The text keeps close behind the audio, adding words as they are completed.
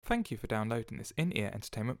Thank you for downloading this in-ear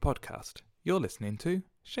entertainment podcast. You're listening to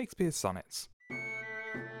Shakespeare's Sonnets.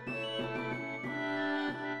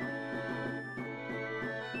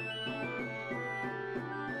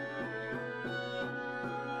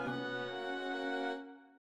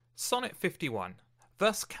 Sonnet 51.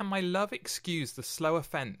 Thus can my love excuse the slow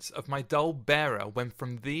offence of my dull bearer when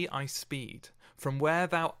from thee I speed. From where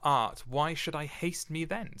thou art, why should I haste me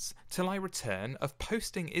thence? Till I return, of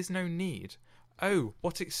posting is no need. Oh,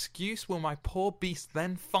 what excuse will my poor beast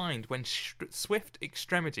then find when swift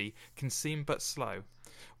extremity can seem but slow?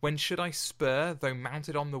 When should I spur, though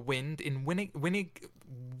mounted on the wind, in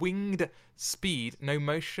winged speed no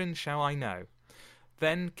motion shall I know?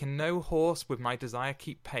 Then can no horse with my desire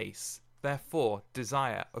keep pace. Therefore,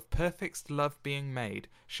 desire, of perfect love being made,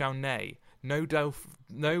 shall neigh, no dull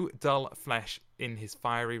flesh in his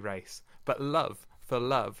fiery race. But love, for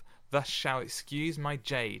love, thus shall excuse my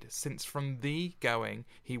jade, since from thee going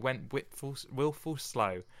he went wilful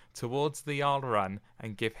slow. Towards thee I'll run,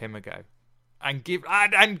 and give him a go. And give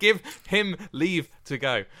him leave to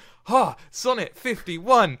go. Sonnet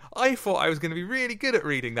 51. I thought I was going to be really good at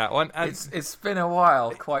reading that one. And it's been a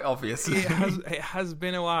while, quite obviously. It has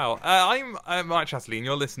been a while. I'm Mark Chatterley, and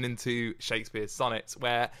you're listening to Shakespeare's Sonnets,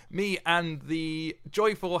 where me and the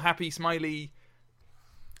joyful, happy, smiley...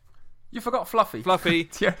 You forgot Fluffy.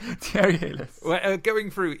 Thierry Hayles. We're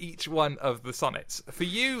going through each one of the sonnets. For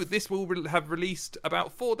you, this will have released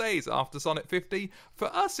about 4 days after Sonnet 50.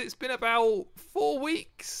 For us, it's been about 4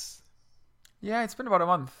 weeks. Yeah, it's been about a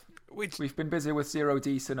month. We've been busy with Zero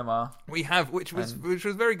D Cinema. We have, which was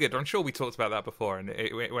very good. I'm sure we talked about that before, and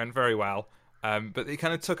it went very well. But it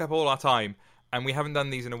kind of took up all our time, and we haven't done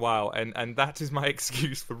these in a while, and that is my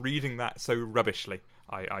excuse for reading that so rubbishly.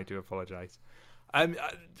 I do apologise.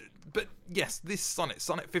 But yes, this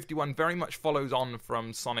Sonnet 51, very much follows on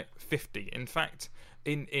from Sonnet 50. In fact,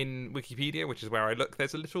 in Wikipedia, which is where I look,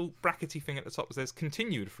 there's a little brackety thing at the top that says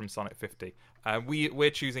continued from Sonnet 50.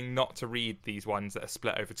 We're choosing not to read these ones that are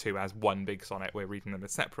split over two as one big sonnet. We're reading them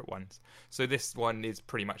as separate ones. So this one is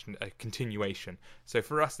pretty much a continuation. So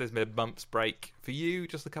for us, there's been a month's break. For you,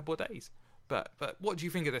 just a couple of days. But what do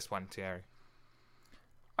you think of this one, Thierry?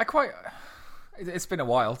 It's been a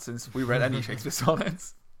while since we read any Shakespeare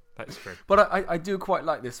sonnets. That's true. But I do quite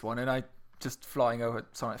like this one, and I just flying over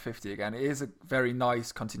Sonnet 50 again. It is a very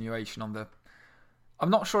nice continuation on the... I'm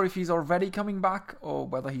not sure if he's already coming back or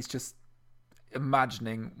whether he's just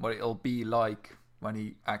imagining what it'll be like when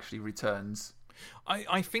he actually returns.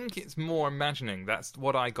 I think it's more imagining. That's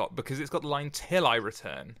what I got, because it's got the line, till I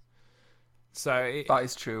return. So that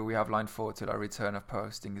is true. We have line 4, till I return, of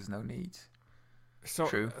posting is no need.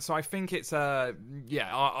 True. So I think it's I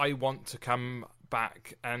want to come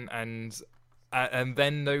back and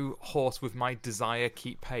then no horse with my desire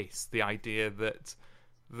keep pace. The idea that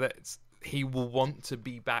he will want to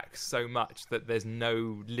be back so much that there's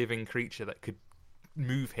no living creature that could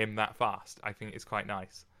move him that fast. I think it's quite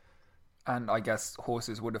nice. And I guess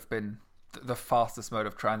horses would have been the fastest mode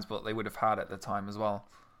of transport they would have had at the time as well.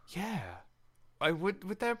 Yeah.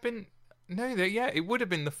 Would there have been... No, it would have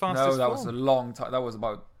been the fastest No, that form. was a long time. That was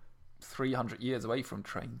about 300 years away from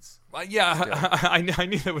trains. I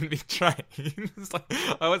knew there wouldn't be trains.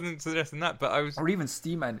 I wasn't suggesting that, but I was... Or even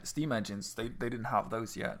steam engines. They didn't have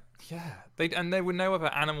those yet. Yeah, and there were no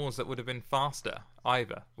other animals that would have been faster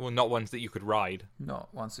either. Well, not ones that you could ride.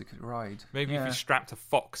 Not ones you could ride. Maybe if you strapped a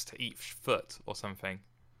fox to each foot or something.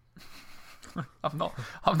 I'm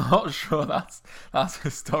not sure that's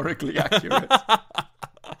historically accurate.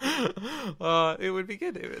 It would be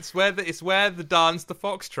good. It's where the dance, the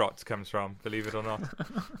foxtrot, comes from. Believe it or not.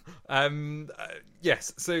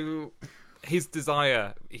 Yes. So his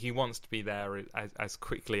desire, he wants to be there as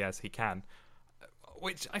quickly as he can,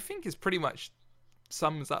 which I think is pretty much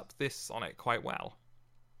sums up this sonnet quite well.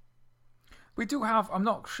 We do have. I'm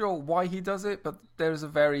not sure why he does it, but there's a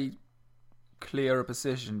very clear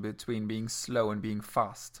opposition between being slow and being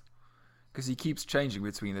fast, because he keeps changing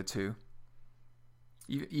between the two.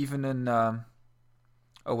 Even in oh,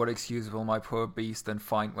 what excuse will my poor beast then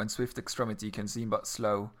find when swift extremity can seem but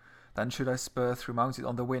slow? Then should I spur through mounted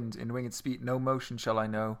on the wind, in winged speed no motion shall I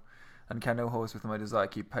know, and can no horse with my desire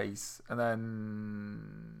keep pace. And then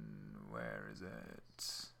where is it?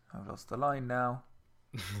 I've lost the line now.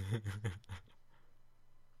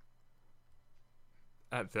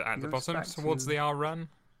 At the bottom, towards the R run.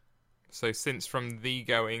 So since from thee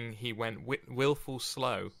going he went wilful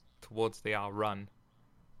slow, towards the R run.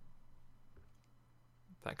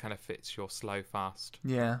 That kind of fits your slow fast.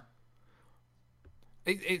 Yeah.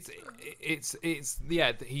 It's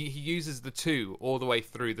he uses the two all the way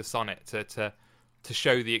through the sonnet to to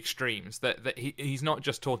show the extremes. That he's not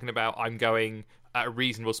just talking about I'm going at a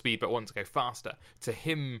reasonable speed but want to go faster. To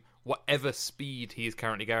him, whatever speed he is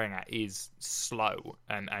currently going at is slow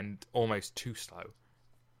and almost too slow.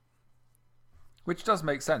 Which does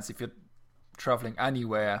make sense if you're traveling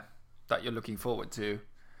anywhere that you're looking forward to.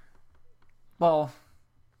 Well,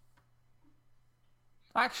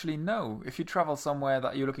 actually, no. If you travel somewhere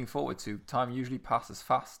that you're looking forward to, time usually passes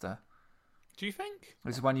faster. Do you think?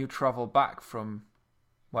 It's when you travel back from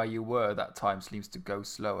where you were that time seems to go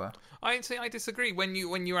slower. I disagree. When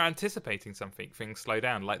you're anticipating something, things slow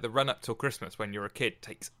down. Like the run up till Christmas when you're a kid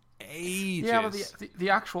takes ages. Yeah, but the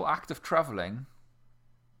actual act of traveling,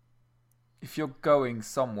 if you're going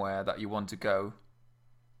somewhere that you want to go,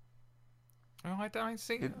 oh, I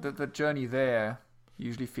see. The journey there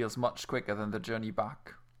usually feels much quicker than the journey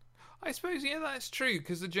back. I suppose, yeah, that's true,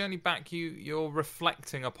 because the journey back, you're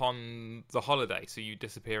reflecting upon the holiday, so you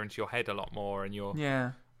disappear into your head a lot more, and you're...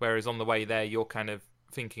 Yeah. Whereas on the way there, you're kind of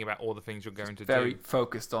thinking about all the things you're going to do. Very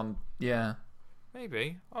focused on, yeah.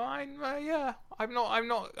 Maybe. I'm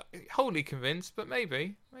not wholly convinced, but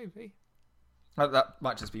maybe. That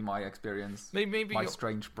might just be my experience. Maybe my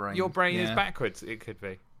strange brain. Your brain is backwards, it could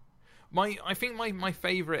be. I think my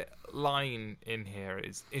favourite line in here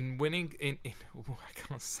is in I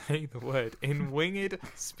can't say the word. In winged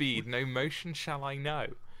speed, no motion shall I know.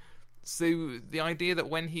 So the idea that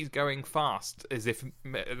when he's going fast, as if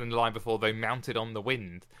in the line before, though mounted on the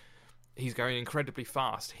wind, he's going incredibly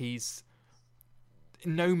fast. He's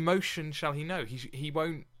no motion shall he know. He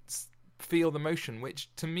won't feel the motion,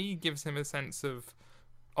 which to me gives him a sense of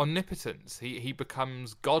omnipotence. He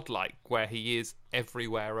becomes godlike, where he is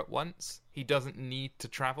everywhere at once. He doesn't need to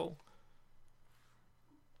travel.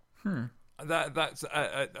 That's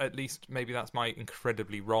at least maybe that's my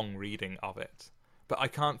incredibly wrong reading of it. But I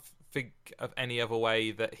can't think of any other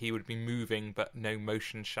way that he would be moving, but no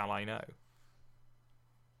motion shall I know.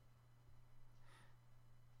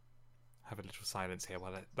 Have a little silence here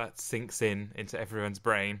while that sinks into everyone's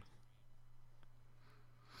brain.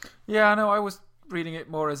 Yeah, I know. I was reading it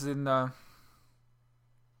more as in, or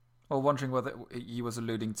wondering whether he was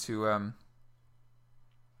alluding to,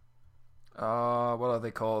 what are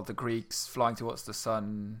they called? The Greeks flying towards the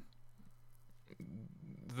sun.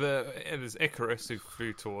 There's Icarus who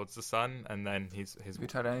flew towards the sun, and then his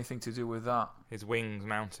it had anything to do with that? His wings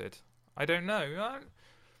mounted. I don't know.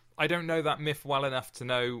 I don't know that myth well enough to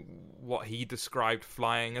know what he described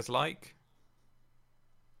flying as like.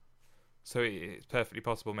 So it's perfectly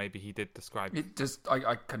possible maybe he did describe it. Just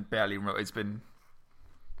I can barely remember. It's been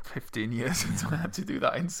 15 years since I had to do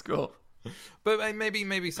that in school. But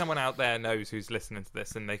maybe someone out there knows who's listening to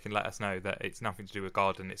this, and they can let us know that it's nothing to do with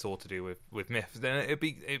God and it's all to do with myths. Then it'd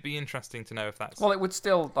be interesting to know if that's... Well, it would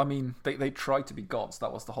still... I mean, they tried to be gods.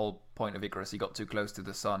 That was the whole point of Icarus. He got too close to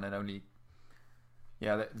the sun, and only...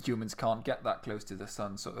 Yeah, that humans can't get that close to the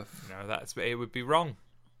sun, sort of... No, it would be wrong.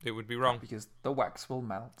 It would be wrong. Because the wax will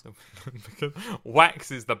melt. Because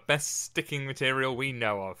wax is the best sticking material we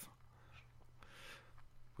know of.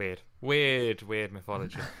 Weird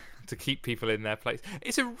mythology. To keep people in their place.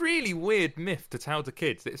 It's a really weird myth to tell to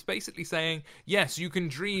kids. It's basically saying, yes, you can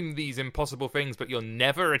dream these impossible things, but you'll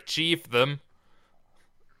never achieve them.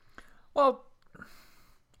 Well,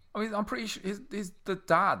 I mean, I'm pretty sure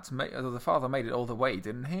the father made it all the way,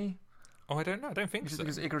 didn't he? Oh, I don't know. I don't think so.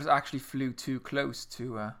 Because Icarus actually flew too close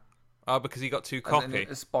to... because he got too cocky. He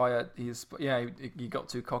got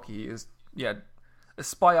too cocky.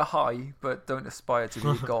 Aspire high, but don't aspire to be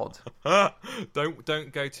a god.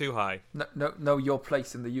 Don't go too high. Know your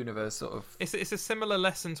place in the universe, sort of. It's a similar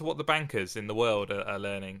lesson to what the bankers in the world are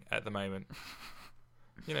learning at the moment.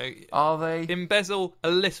 You know, are they? Embezzle a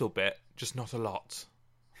little bit, just not a lot.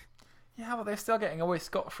 Yeah, but they're still getting away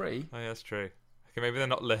scot-free. Oh, yeah, that's true. Okay, maybe they're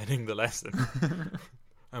not learning the lesson.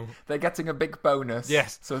 They're getting a big bonus.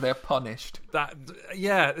 Yes. So they're punished.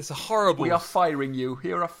 It's a horrible... We are firing you.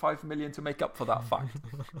 Here are 5 million to make up for that fact.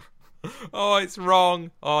 Oh, it's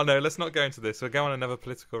wrong. Oh, no, let's not go into this. We'll go on another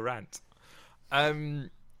political rant. I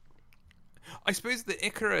suppose the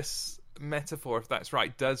Icarus metaphor, if that's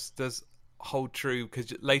right, does hold true,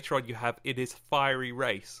 because later on you have it is fiery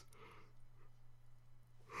race.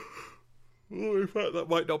 Oh, in fact, that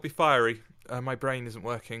might not be fiery. My brain isn't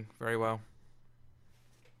working very well.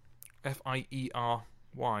 Fiery. I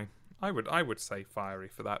would say fiery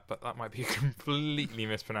for that, but that might be a completely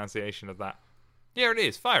mispronunciation of that. Yeah, it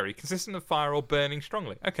is fiery, consistent of fire or burning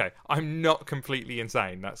strongly. Okay, I'm not completely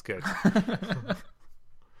insane. That's good.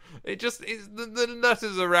 It just is the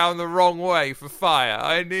letters around the wrong way for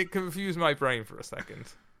fire. It confused my brain for a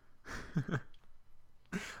second.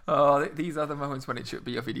 Oh, these are the moments when it should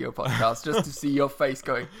be a video podcast, just to see your face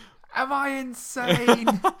going, am I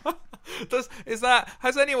insane?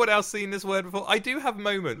 Has anyone else seen this word before? I do have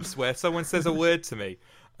moments where someone says a word to me,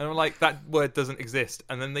 and I'm like, that word doesn't exist,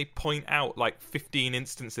 and then they point out like 15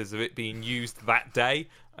 instances of it being used that day,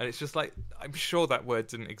 and it's just like, I'm sure that word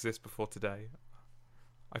didn't exist before today.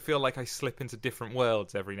 I feel like I slip into different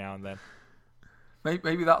worlds every now and then.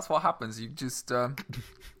 Maybe that's what happens. You just a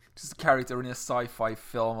character in a sci-fi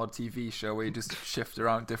film or TV show where you just shift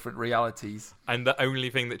around different realities. And the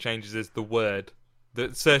only thing that changes is the word.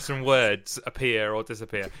 That certain words appear or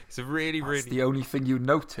disappear. It's a That's the only thing you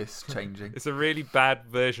notice changing. It's a really bad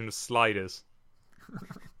version of Sliders.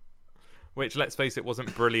 Which, let's face it,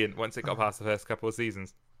 wasn't brilliant once it got past the first couple of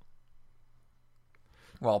seasons.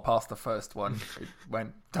 Well, past the first one, it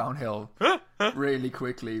went downhill really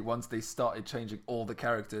quickly once they started changing all the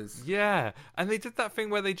characters. Yeah, and they did that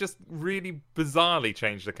thing where they just really bizarrely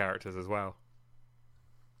changed the characters as well.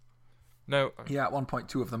 No. Yeah, at one point,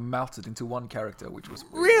 two of them melted into one character, which was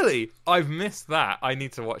weird. Really? I've missed that. I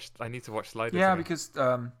need to watch Sliders. Yeah, again. because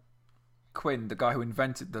Quinn, the guy who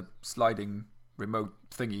invented the sliding remote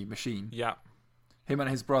thingy machine, yeah, him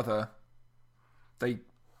and his brother, I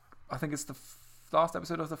think it's the last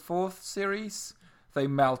episode of the 4th series, they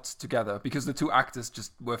melt together because the two actors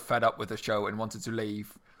just were fed up with the show and wanted to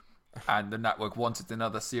leave, and the network wanted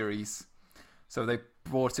another series, so they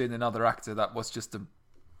brought in another actor that was just a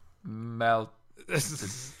melted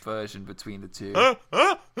version between the two.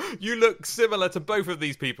 You look similar to both of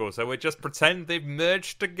these people, so we just pretend they've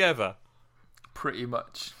merged together. Pretty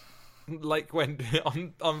much. Like when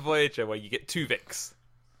on Voyager, where you get Tuvix.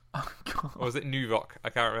 Oh, God. Or was it Nuvok? I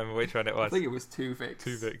can't remember which one it was. I think it was Tuvix.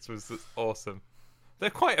 Tuvix was awesome. There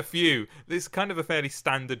are quite a few. This is kind of a fairly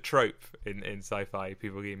standard trope in sci-fi,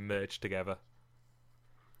 people getting merged together.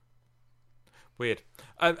 Weird.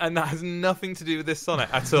 And that has nothing to do with this sonnet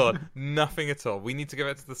at all. Nothing at all. We need to go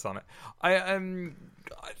back to the sonnet.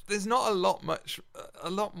 There's not a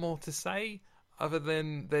lot more to say, other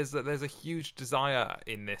than there's a huge desire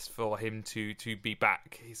in this for him to be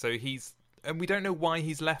back. So and we don't know why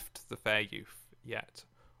he's left the Fair Youth yet,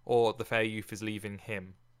 or the Fair Youth is leaving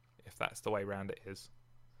him, if that's the way round it is.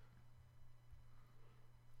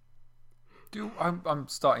 I'm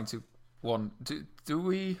starting to want. Do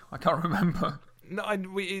we? I can't remember. No,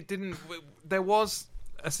 it didn't. There was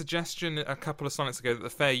a suggestion a couple of sonnets ago that the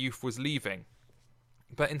Fair Youth was leaving,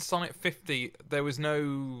 but in Sonnet 50 there was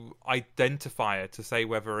no identifier to say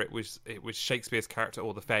whether it was Shakespeare's character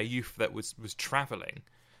or the Fair Youth that was travelling.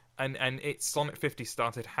 And it's Sonnet 50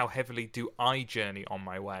 started, how heavily do I journey on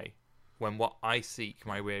my way, when what I seek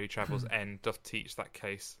my weary travels end doth teach that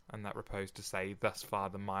case, and that repose to say, thus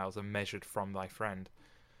far the miles are measured from thy friend.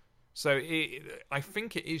 So I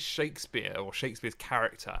think it is Shakespeare, or Shakespeare's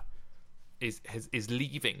character is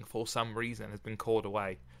leaving for some reason, has been called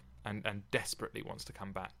away, and desperately wants to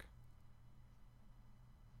come back.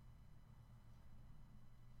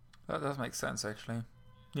 That does make sense, actually.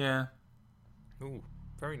 Yeah. Ooh.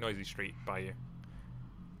 Very noisy street by you.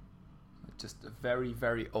 Just a very,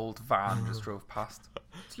 very old van just drove past.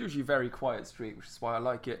 It's usually a very quiet street, which is why I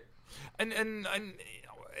like it. And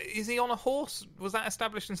is he on a horse? Was that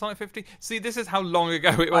established in Sonnet 50? See, this is how long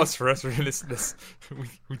ago it was for us listeners.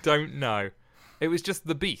 We don't know. It was just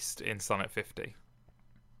the Beast in Sonnet 50.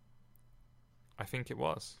 I think it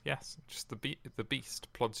was. Yes, just the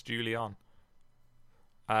Beast plods duly on.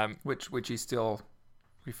 Which he still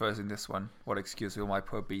refers in this one. What excuse will my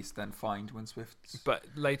poor beast then find when Swift's but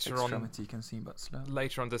later extremity can seem but slow?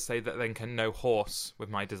 Later on to say that then can no horse with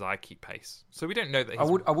my desire keep pace. So we don't know that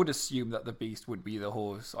I would assume that the beast would be the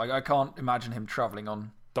horse. I can't imagine him travelling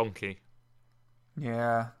on donkey.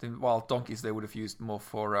 Yeah, well, donkeys they would have used more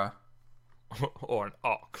for or an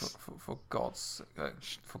ox for goods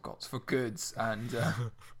and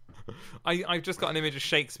I've just got an image of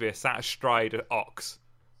Shakespeare sat astride an ox,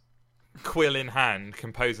 quill in hand,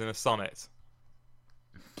 composing a sonnet.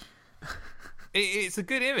 It's a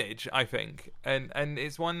good image, I think, and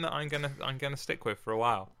it's one that I'm gonna stick with for a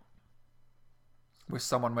while. With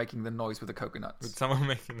someone making the noise with the coconuts. With someone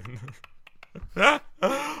making the noise.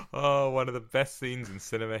 Oh, one of the best scenes in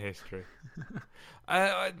cinema history.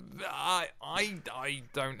 I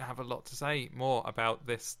don't have a lot to say more about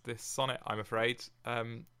this sonnet, I'm afraid,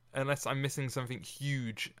 unless I'm missing something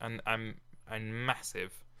huge and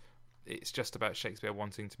massive. It's just about Shakespeare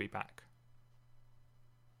wanting to be back.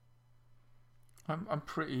 I'm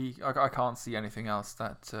pretty. I can't see anything else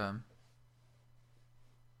that.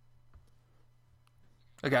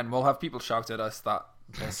 Again, we'll have people shout at us that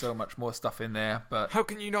There's so much more stuff in there, but How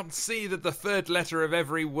can you not see that the third letter of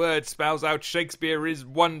every word spells out Shakespeare is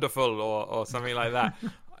wonderful, or something like that?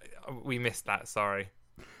 We missed that, sorry.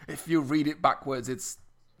 if you read it backwards, it's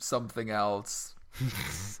something else.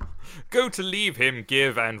 Go to leave him,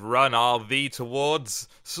 give, and run are thee towards.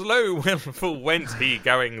 Slow wilful went he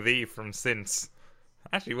going thee from since.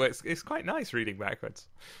 Actually, well, it's quite nice reading backwards.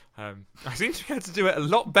 I seem to be able to do it a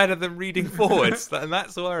lot better than reading forwards, and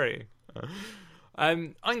that's worrying.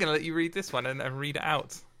 I'm going to let you read this one and read it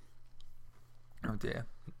out. Oh dear.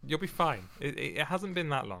 You'll be fine. It hasn't been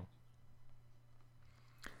that long.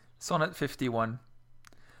 Sonnet 51.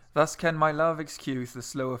 Thus can my love excuse the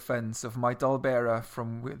slow offence of my dull bearer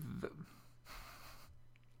from with...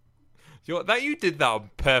 That you did that on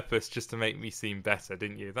purpose just to make me seem better,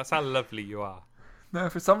 didn't you? That's how lovely you are. No,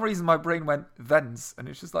 for some reason my brain went thence, and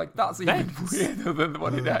it's just like, that's even Thence? weirder than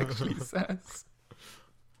what it actually says.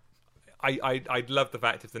 I'd love the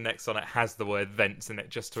fact if the next sonnet has the word thence in it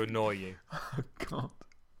just to annoy you. Oh, God.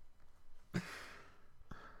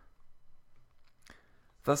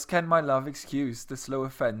 Thus can my love excuse the slow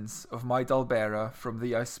offence of my dull bearer from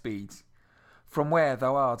thee I speed. From where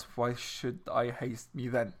thou art, why should I haste me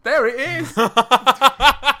then? There it is!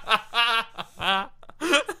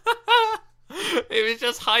 It was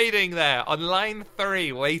just hiding there on line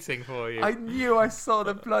 3 waiting for you. I knew I saw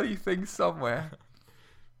the bloody thing somewhere.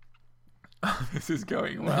 This is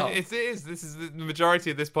going well. It is. This is the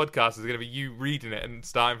majority of this podcast is going to be you reading it and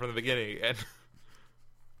starting from the beginning again.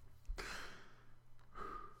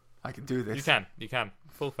 I can do this. You can.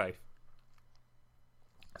 Full faith.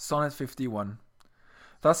 Sonnet 51.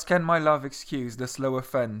 Thus can my love excuse the slow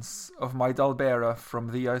offence of my dull bearer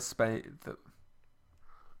from thee I spake.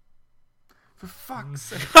 For fuck's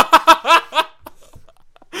sake.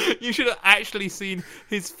 You should have actually seen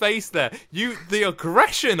his face there. The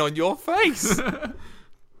aggression on your face.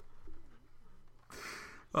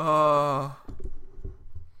 Oh.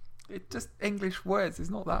 It just English words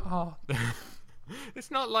is not that hard.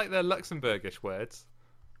 It's not like they're Luxembourgish words.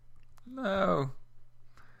 No.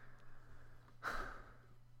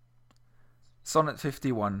 Sonnet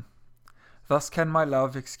 51. Thus can my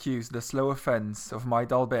love excuse the slow offence of my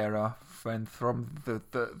dull bearer when from the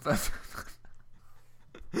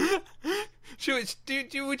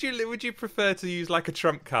Would you prefer to use like a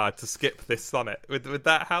trump card to skip this sonnet? Would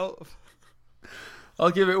that help?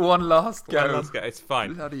 I'll give it one last go. One last go. It's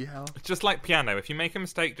fine. Bloody hell. It's just like piano. If you make a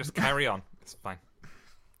mistake, just carry on. It's fine.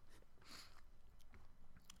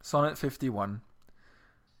 Sonnet 51.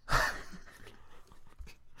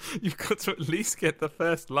 You've got to at least get the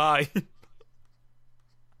first line.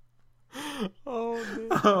 Oh, dear.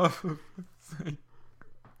 Oh, for fuck's sake.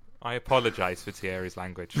 I apologise for Thierry's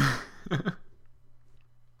language.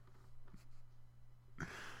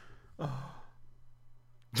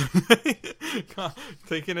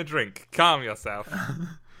 Taking a drink. Calm yourself.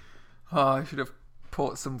 Oh, I should have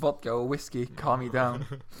poured some vodka or whiskey. Calm me down.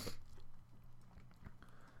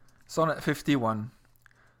 Sonnet 51.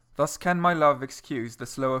 Thus can my love excuse the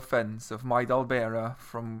slow offence of my dull bearer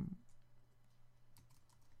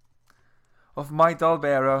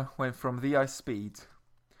when from thee I speed.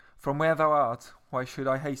 From where thou art, why should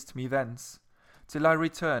I haste me thence? Till I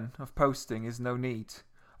return, of posting is no need.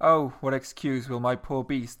 Oh, what excuse will my poor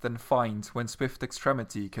beast then find, when swift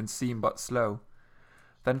extremity can seem but slow?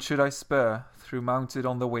 Then should I spur, through mounted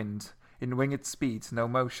on the wind, in winged speed no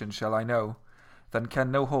motion shall I know, then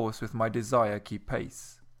can no horse with my desire keep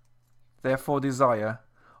pace. Therefore desire,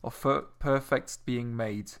 of perfect being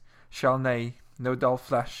made, shall nay, no dull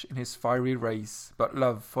flash in his fiery race, but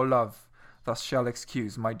love for love, thus shall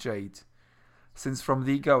excuse my jade. Since from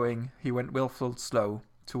thee going, he went wilful slow,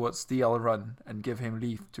 towards thee I'll run, and give him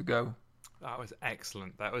leave to go. That was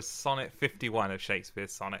excellent. That was Sonnet 51 of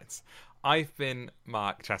Shakespeare's Sonnets. I've been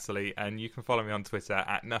Mark Chatterley, and you can follow me on Twitter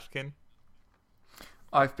at Nufkin.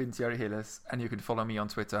 I've been Thierry Hillis, and you can follow me on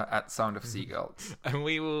Twitter at Sound of Seagulls. And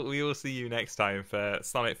we will see you next time for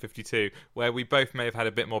Sonnet 52, where we both may have had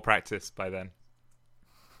a bit more practice by then.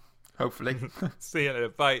 Hopefully. See you later.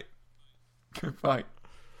 Bye. Goodbye.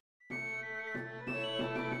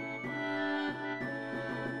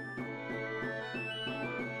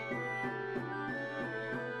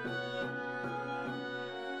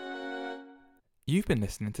 You've been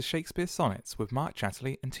listening to Shakespeare's Sonnets with Mark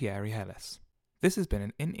Chatterley and Thierry Hillis. This has been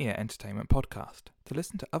an In-Ear Entertainment podcast. To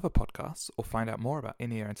listen to other podcasts or find out more about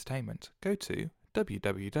In-Ear Entertainment, go to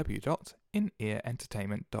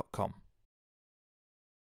www.inearentertainment.com.